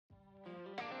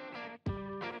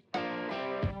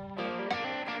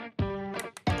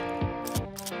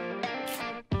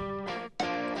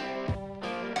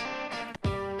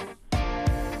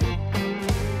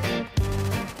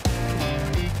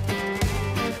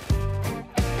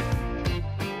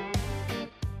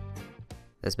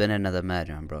There's been another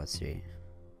murder on Broad Street.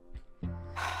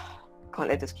 Can't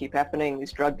let this keep happening.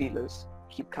 These drug dealers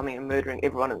keep coming and murdering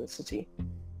everyone in the city.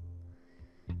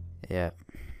 Yeah.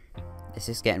 It's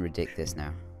just getting ridiculous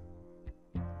now.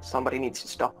 Somebody needs to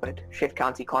stop it. Chef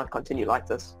County can't continue like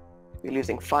this. We're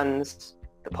losing funds.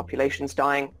 The population's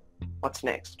dying. What's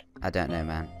next? I don't know,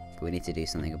 man. But we need to do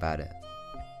something about it.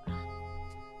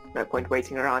 No point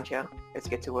waiting around here. Let's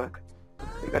get to work.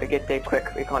 We gotta get there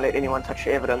quick. We can't let anyone touch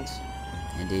the evidence.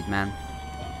 Indeed, man.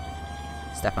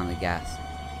 Step on the gas.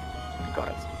 Got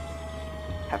it.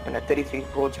 Happened at 33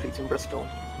 Broad Street in Bristol.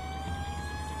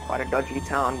 Quite a dodgy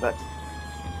town, but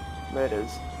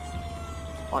murders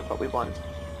aren't what we want.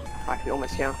 Right, we're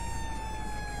almost here.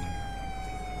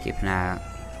 Keep an eye out.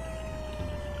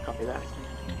 Copy that.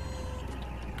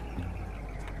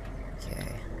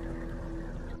 Okay.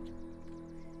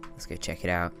 Let's go check it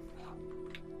out.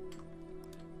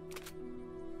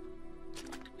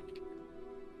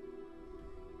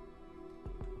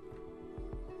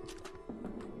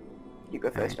 You go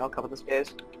first, I'll cover the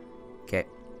stairs. Okay.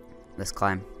 Let's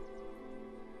climb.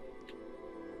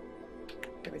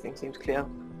 Everything seems clear.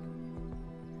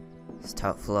 It's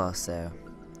top floor, so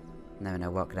never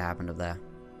know what could have happened up there.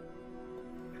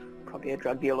 Probably a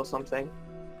drug deal or something.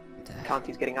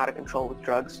 County's getting out of control with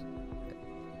drugs.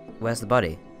 Where's the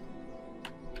body?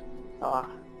 I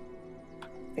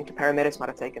think the paramedics might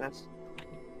have taken it.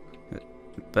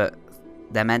 But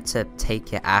they're meant to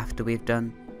take it after we've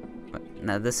done.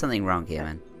 No, there's something wrong here,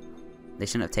 man. They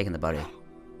shouldn't have taken the body.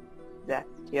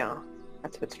 Yeah,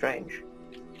 that's a bit strange.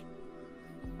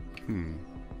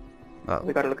 Well,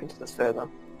 We gotta look into this further.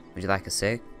 would you like a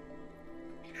cig?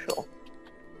 Sure.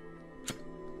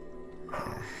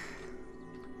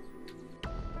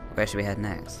 Where should we head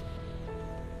next?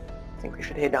 I think we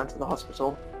should head down to the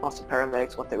hospital, ask the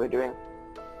paramedics what they were doing.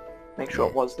 Make sure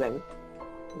it was them,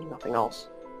 nothing else.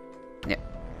 Yep.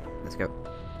 Let's go.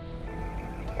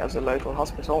 Here's the local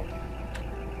hospital.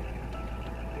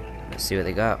 Let's see what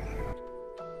they got.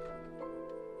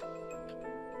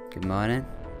 Good morning.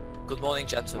 Good morning,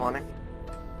 Good gentlemen. morning.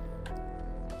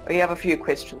 We have a few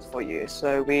questions for you.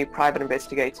 So we're private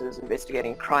investigators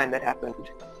investigating a crime that happened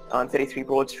on 33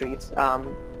 Broad Street.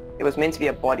 It was meant to be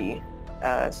a body,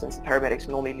 since the paramedics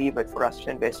normally leave it for us to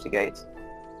investigate.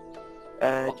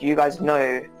 Do you guys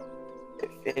know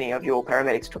if any of your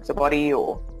paramedics took the body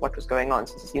or what was going on,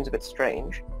 since it seems a bit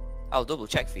strange? I'll double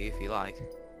check for you if you like.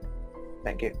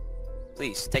 Thank you.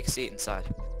 Please, take a seat inside.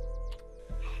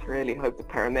 Really hope the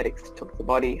paramedics took the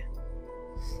body.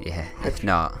 Yeah, if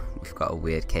not, we've got a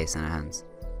weird case on our hands.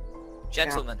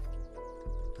 Gentlemen,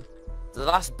 the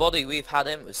last body we've had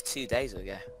in was 2 days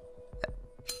ago.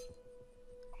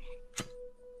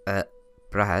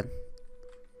 Brad,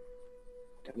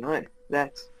 Don't know.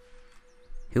 That's...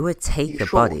 who would take You the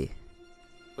sure? body?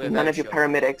 We're None very of your sure.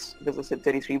 paramedics visited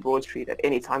 33 Broad Street at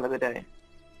any time of the day.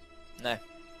 No,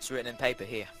 it's written in paper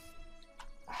here.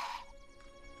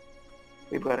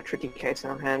 We've got a tricky case in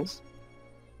our hands.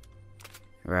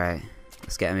 Right,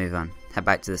 let's get a move on. Head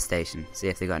back to the station, see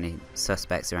if they got any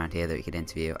suspects around here that we could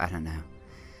interview. I don't know.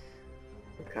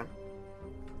 Okay.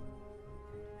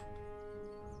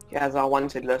 Here's our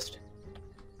wanted list.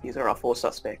 These are our 4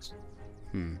 suspects.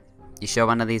 You sure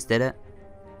one of these did it?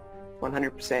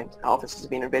 100%. Our office has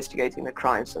been investigating the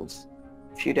crime since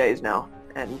a few days now,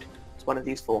 and it's one of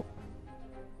these 4.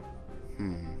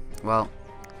 Well,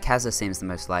 Kazza seems the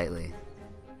most likely.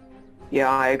 Yeah,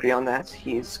 I agree on that.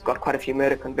 He's got quite a few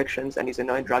murder convictions and he's a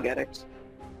known drug addict.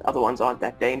 The other ones aren't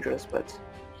that dangerous, but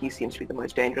he seems to be the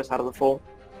most dangerous out of the 4.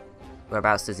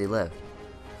 Whereabouts does he live?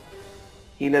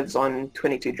 He lives on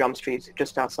 22 Jump Street,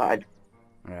 just outside.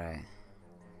 Right.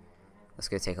 Let's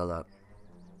go take a look.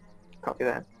 Copy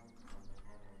that.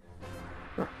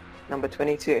 Number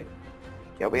 22.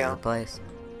 Here we This is are. the place.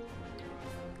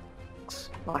 Looks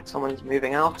like someone's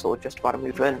moving out or just about to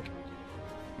move in.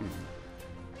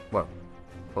 Whoa.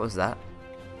 What was that?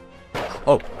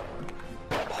 Oh!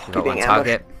 We got one being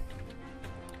target.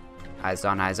 Eyes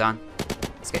on, eyes on.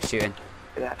 Let's get shooting.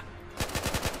 Look at that.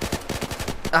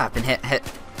 Ah, I've been hit.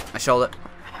 My shoulder.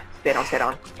 Stay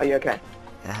down. Are you okay?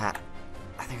 I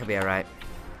think I'll be alright.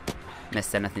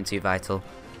 Missed anything too vital.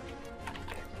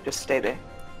 Just stay there.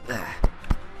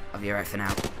 I'll be alright for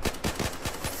now.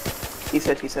 He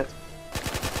said.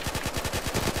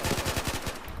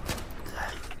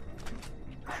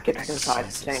 Get back inside.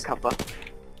 Jesus. Stay in cover.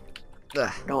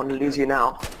 Ugh, Don't want to lose you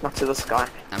now. Not to this guy.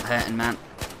 I'm hurting, man.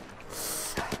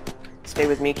 Stay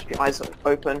with me. Keep your eyes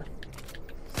open.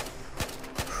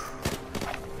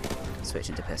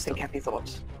 Switching to pistol. Think happy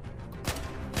thoughts.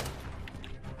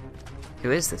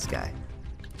 Who is this guy?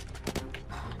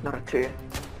 Not a clue.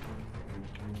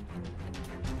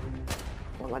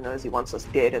 All I know is he wants us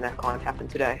dead, and that can't happen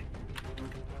today.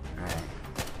 Alright.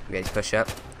 Ready to push up?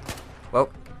 Whoa,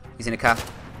 he's in a car.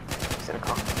 He's in a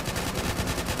car.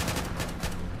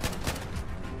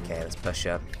 Okay, let's push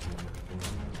up.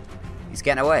 He's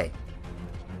getting away.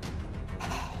 God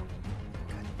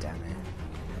damn it.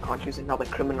 Can't use another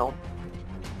criminal.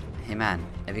 Hey man,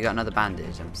 have you got another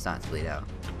bandage? I'm starting to bleed out.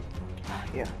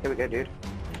 Yeah, here we go, dude.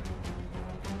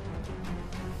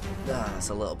 That's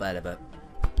a little better, but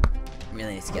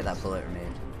really need to get that bullet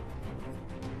removed.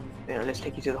 You know, let's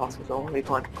take you to the hospital. We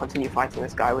can't continue fighting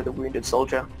this guy with a wounded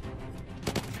soldier.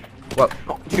 Whoa.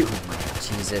 Oh, dude.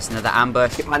 Jesus, another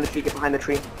ambush. Get behind the tree, get behind the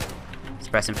tree.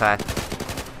 Suppressing fire.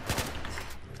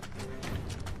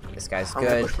 This guy's I'm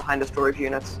gonna good. push behind the storage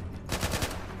units.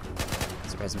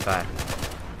 Suppressing fire.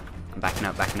 I'm backing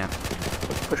up, backing up.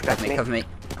 Push back to me. Cover me.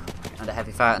 Under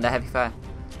heavy fire, under heavy fire.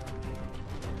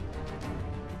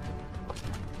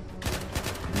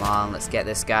 Come on, let's get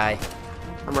this guy.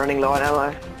 I'm running low on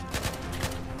ammo.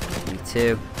 Me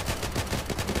too.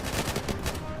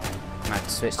 I might have to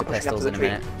switch to I'm pushing up pistols to in the a tree.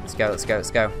 minute. Let's go, let's go, let's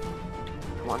go.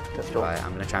 Come on, pistol. Right,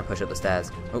 I'm gonna try and push up the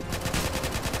stairs. Oh,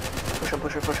 Push him,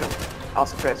 push him, push him. I'll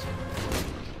suppress.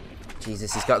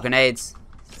 Jesus, he's got grenades.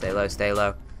 Stay low, stay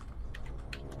low.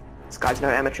 This guy's no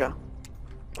amateur.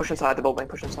 Push inside the building,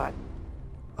 push inside.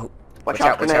 Oh, Watch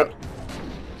out, watch grenade. out.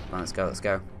 Come on, let's go, let's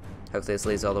go. Hopefully this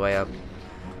leads all the way up.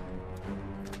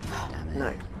 Damn it.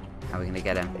 No. How are we gonna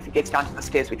get him? If he gets down to the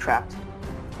stairs, we're trapped.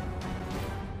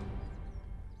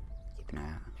 Keep an eye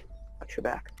out. Watch your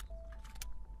back.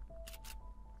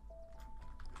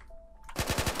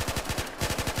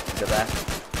 He's up there.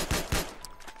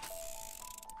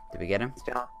 Did we get him? He's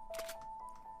down.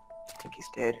 I think he's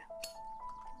dead.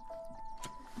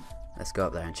 Let's go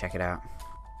up there and check it out.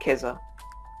 Keza.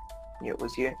 Knew it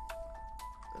was you.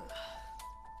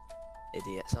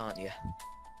 Idiots, aren't you?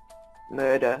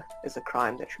 Murder is a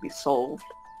crime that should be solved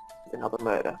with another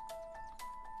murder.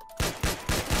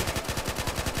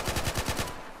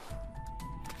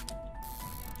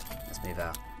 Let's move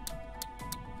out.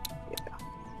 Yeah.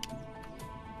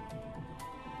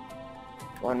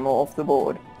 One more off the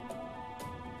board.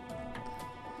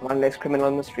 One less criminal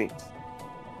on the streets.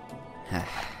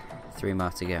 3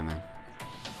 more to go, man.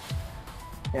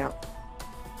 Yeah.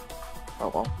 Oh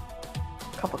well.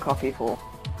 Cup of coffee for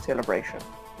celebration.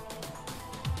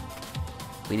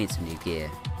 We need some new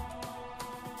gear.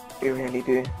 We really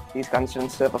do. These guns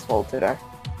didn't serve us well today.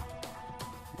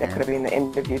 That Yeah. could have been the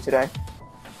end of you today.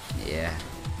 Yeah.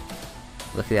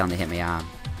 Luckily they only hit my arm.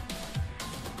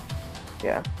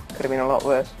 Yeah. Could have been a lot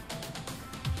worse.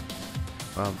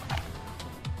 Well,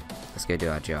 let's go do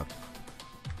our job.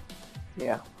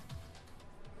 Yeah.